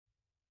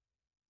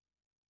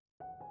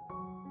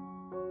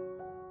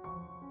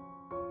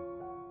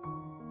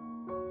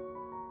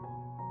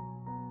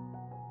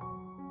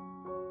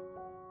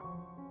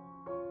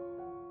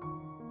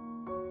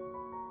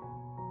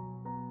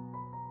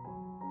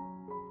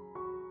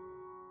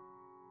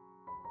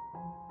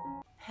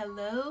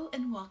Hello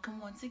and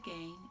welcome once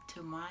again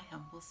to my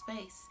humble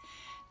space.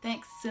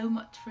 Thanks so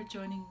much for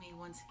joining me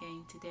once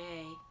again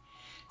today.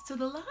 So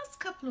the last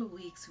couple of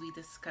weeks we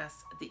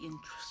discussed the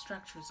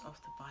structures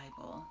of the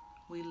Bible.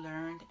 We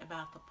learned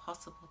about the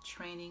possible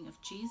training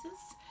of Jesus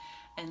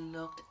and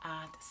looked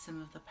at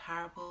some of the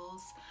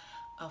parables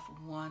of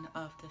one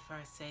of the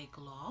Pharisaic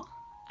law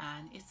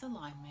and its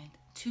alignment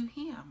to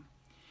him.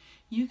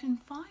 You can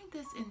find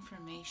this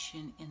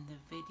information in the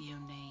video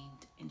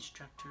named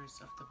Instructors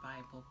of the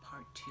Bible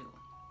Part 2.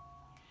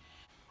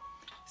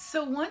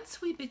 So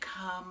once we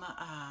become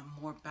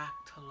more back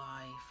to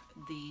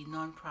life, the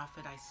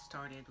nonprofit I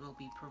started will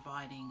be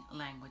providing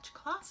language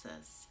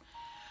classes.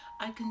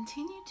 I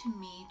continue to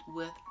meet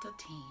with the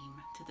team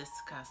to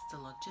discuss the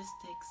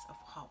logistics of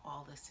how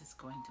all this is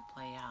going to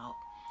play out.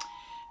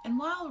 And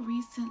while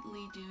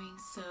recently doing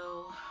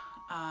so,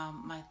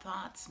 my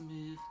thoughts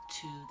move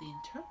to the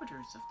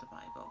interpreters of the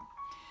Bible.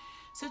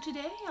 So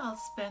today I'll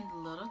spend a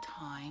little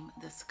time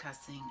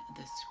discussing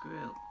this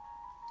group.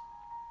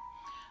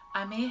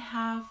 I may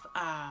have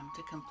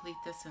to complete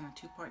this in a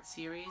two-part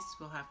series,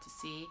 we'll have to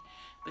see,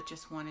 but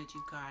just wanted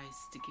you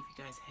guys to give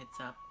you guys a heads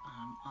up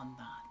on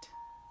that.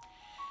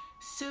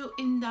 So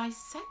in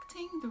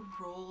dissecting the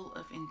role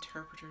of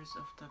interpreters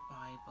of the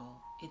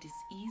Bible, it is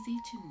easy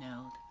to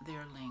note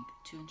their link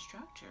to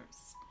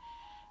instructors.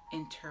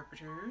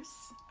 Interpreters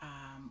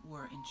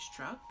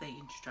they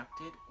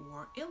instructed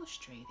or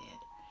illustrated.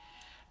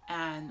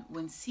 And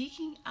when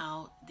seeking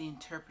out the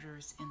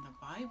interpreters in the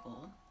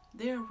Bible,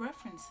 there are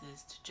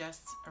references to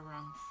just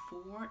around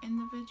 4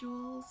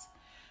 individuals,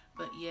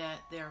 but yet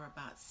there are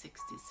about 60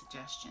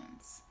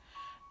 suggestions.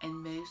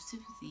 And most of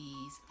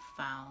these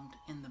found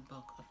in the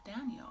book of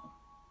Daniel.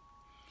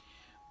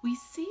 We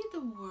see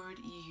the word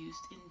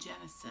used in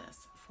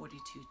Genesis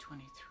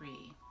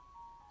 42:23,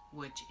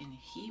 which in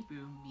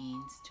Hebrew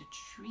means to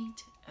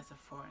treat as a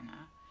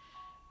foreigner,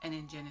 and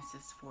in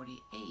Genesis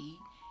 48,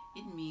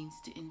 it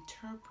means to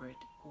interpret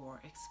or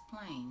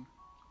explain.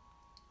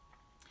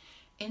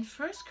 In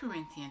 1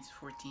 Corinthians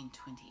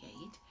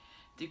 14:28,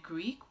 the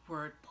Greek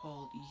word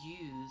Paul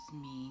used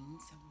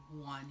means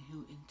one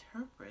who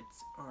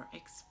interprets or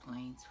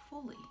explains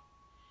fully.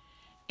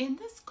 In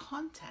this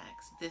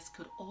context, this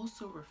could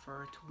also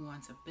refer to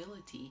one's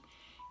ability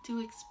to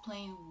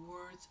explain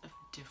words of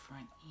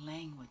different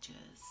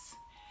languages.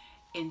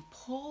 In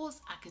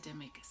Paul's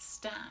academic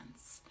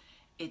stance,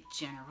 it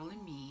generally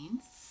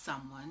means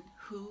someone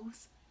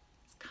who's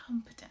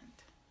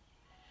competent.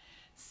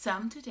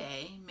 Some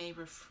today may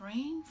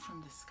refrain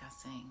from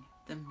discussing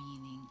the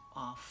meaning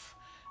of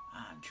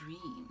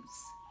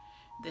dreams.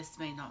 This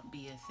may not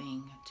be a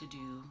thing to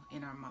do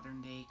in our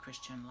modern day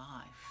Christian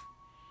life.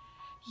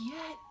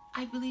 Yet,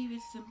 I believe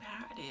it's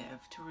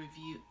imperative to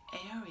review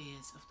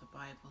areas of the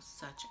Bible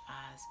such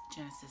as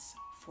Genesis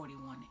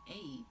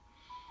 41:8,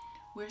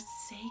 where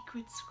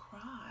sacred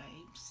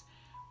scribes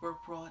were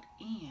brought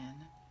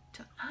in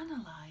to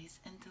analyze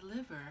and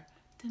deliver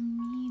the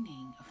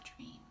meaning of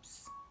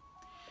dreams.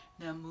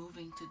 Now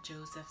moving to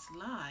Joseph's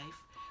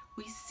life,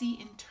 we see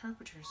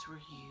interpreters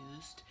were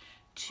used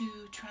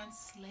to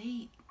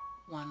translate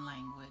one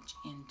language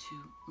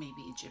into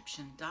maybe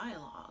Egyptian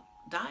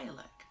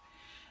dialect,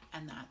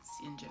 and that's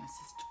in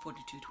Genesis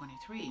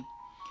 42:23.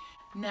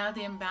 Now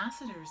the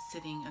ambassadors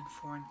sitting in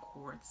foreign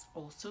courts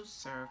also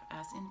serve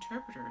as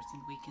interpreters,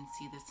 and we can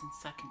see this in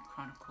 2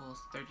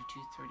 Chronicles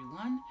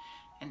 32:31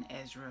 and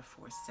Ezra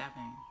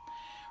 4:7.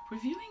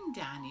 Reviewing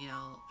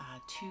Daniel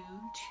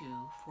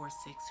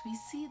 2:4-6, we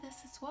see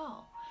this as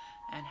well.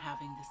 And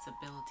having this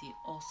ability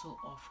also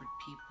offered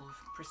people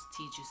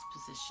prestigious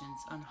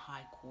positions on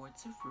high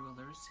courts of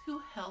rulers who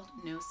held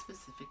no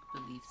specific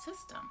belief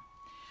system.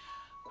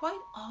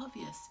 Quite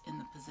obvious in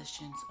the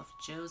positions of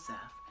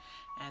Joseph,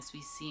 as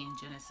we see in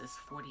Genesis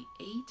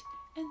 48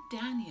 and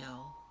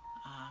Daniel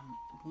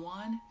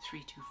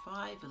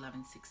 1:3-5,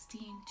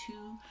 11:16,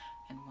 2,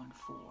 and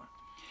 1:4.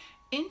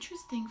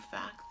 Interesting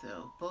fact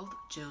though, both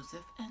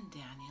Joseph and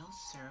Daniel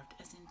served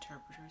as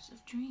interpreters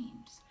of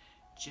dreams.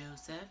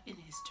 Joseph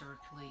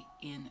historically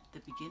in the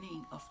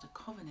beginning of the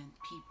covenant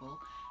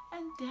people,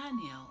 and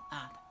Daniel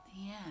at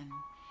the end.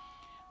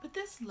 But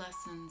this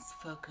lesson's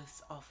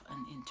focus of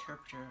an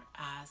interpreter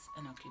as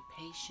an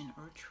occupation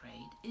or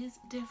trade is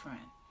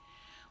different.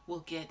 We'll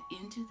get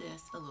into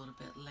this a little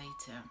bit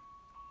later.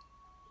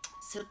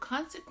 So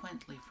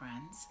consequently,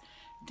 friends,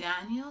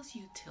 Daniel's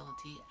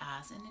utility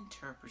as an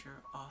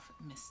interpreter of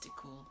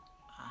mystical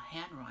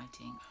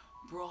handwriting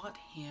brought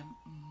him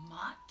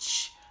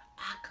much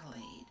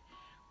accolade,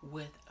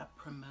 with a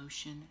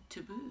promotion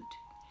to boot.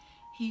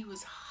 He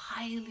was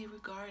highly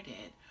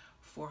regarded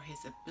for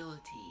his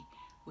ability,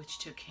 which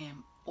took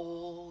him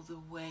all the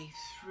way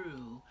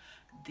through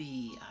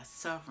the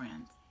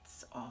sovereigns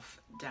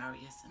of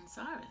Darius and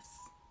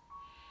Cyrus.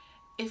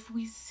 If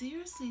we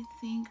seriously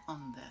think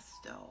on this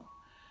though,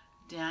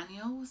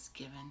 Daniel was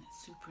given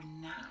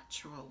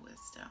supernatural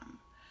wisdom,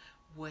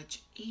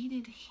 which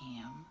aided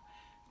him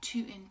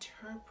to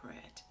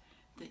interpret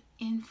the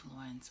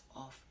influence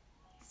of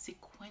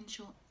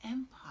sequential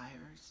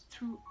empires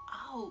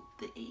throughout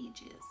the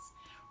ages,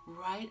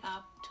 right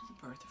up to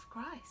the birth of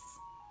Christ.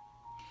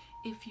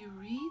 If you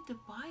read the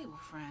Bible,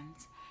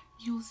 friends,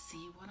 you'll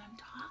see what I'm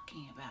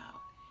talking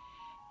about.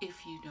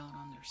 If you don't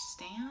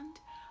understand,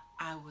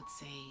 I would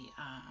say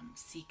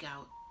seek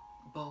out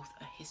both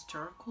a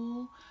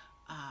historical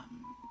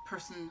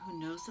person who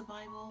knows the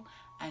Bible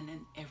and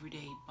an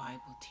everyday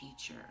Bible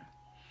teacher.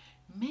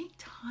 Make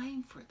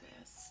time for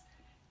this.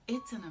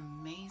 It's an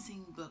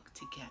amazing book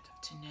to get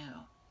to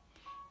know.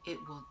 It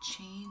will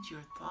change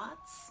your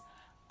thoughts,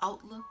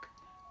 outlook,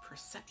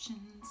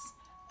 perceptions,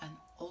 and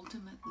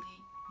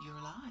ultimately your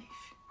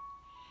life.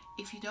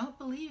 If you don't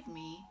believe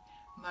me,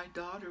 my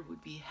daughter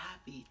would be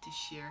happy to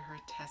share her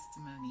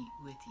testimony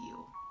with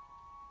you.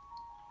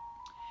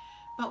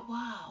 But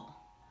wow,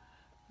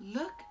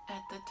 look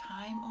at the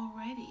time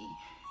already.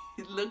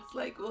 It looks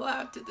like we'll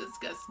have to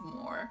discuss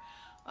more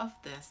of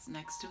this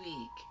next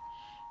week.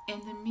 In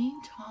the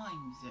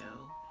meantime,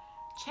 though,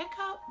 check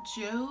out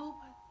Job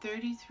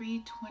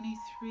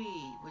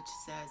 33:23, which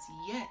says,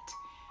 "Yet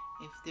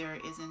if there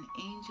is an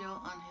angel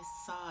on his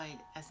side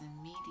as a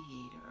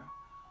mediator,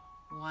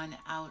 one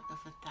out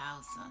of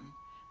 1,000,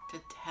 to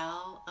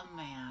tell a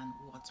man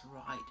what's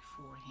right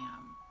for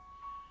him."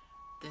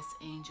 This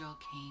angel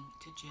came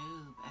to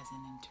Job as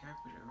an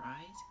interpreter,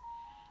 right?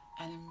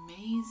 An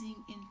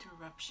amazing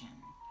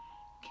interruption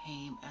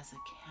came as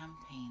a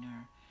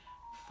campaigner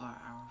for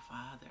our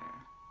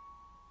Father.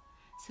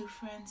 So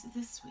friends,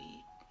 this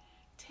week,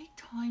 take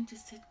time to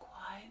sit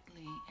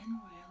quietly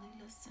and really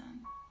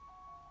listen.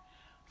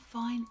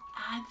 Find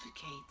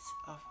advocates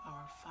of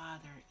our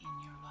Father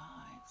in your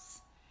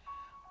lives.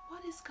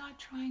 What is God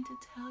trying to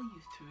tell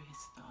you through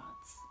his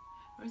thoughts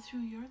or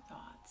through your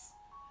thoughts?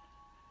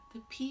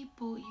 The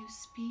people you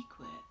speak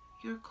with,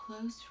 your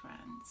close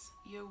friends,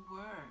 your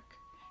work,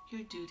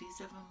 your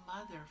duties of a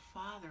mother,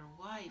 father,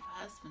 wife,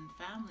 husband,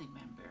 family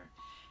member,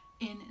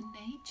 in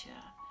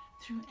nature,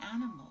 through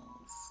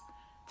animals,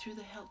 through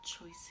the health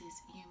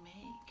choices you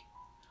make.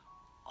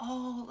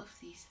 All of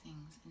these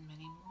things and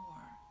many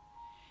more.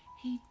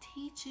 He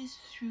teaches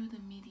through the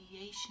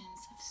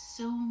mediations of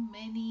so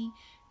many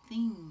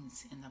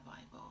things in the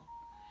Bible,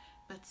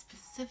 but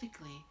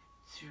specifically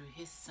through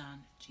his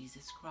Son,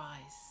 Jesus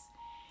Christ.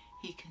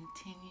 He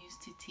continues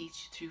to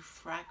teach through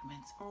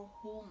fragments or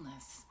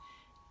wholeness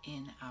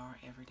in our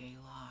everyday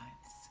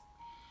lives.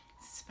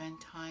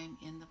 Spend time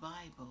in the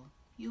Bible,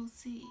 you'll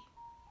see.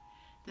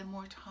 The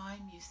more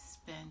time you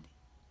spend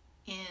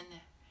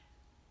in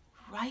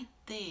right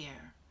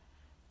there,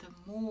 the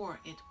more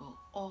it will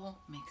all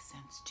make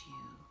sense to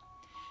you.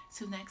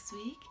 So next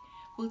week,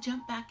 we'll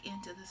jump back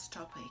into this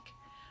topic.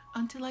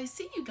 Until I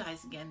see you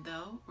guys again,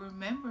 though,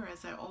 remember,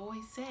 as I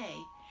always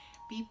say,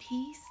 be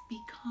peace,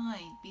 be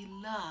kind, be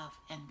love,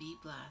 and be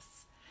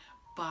blessed.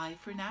 Bye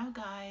for now,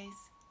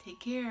 guys. Take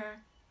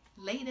care.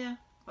 Later.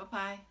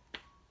 Bye-bye.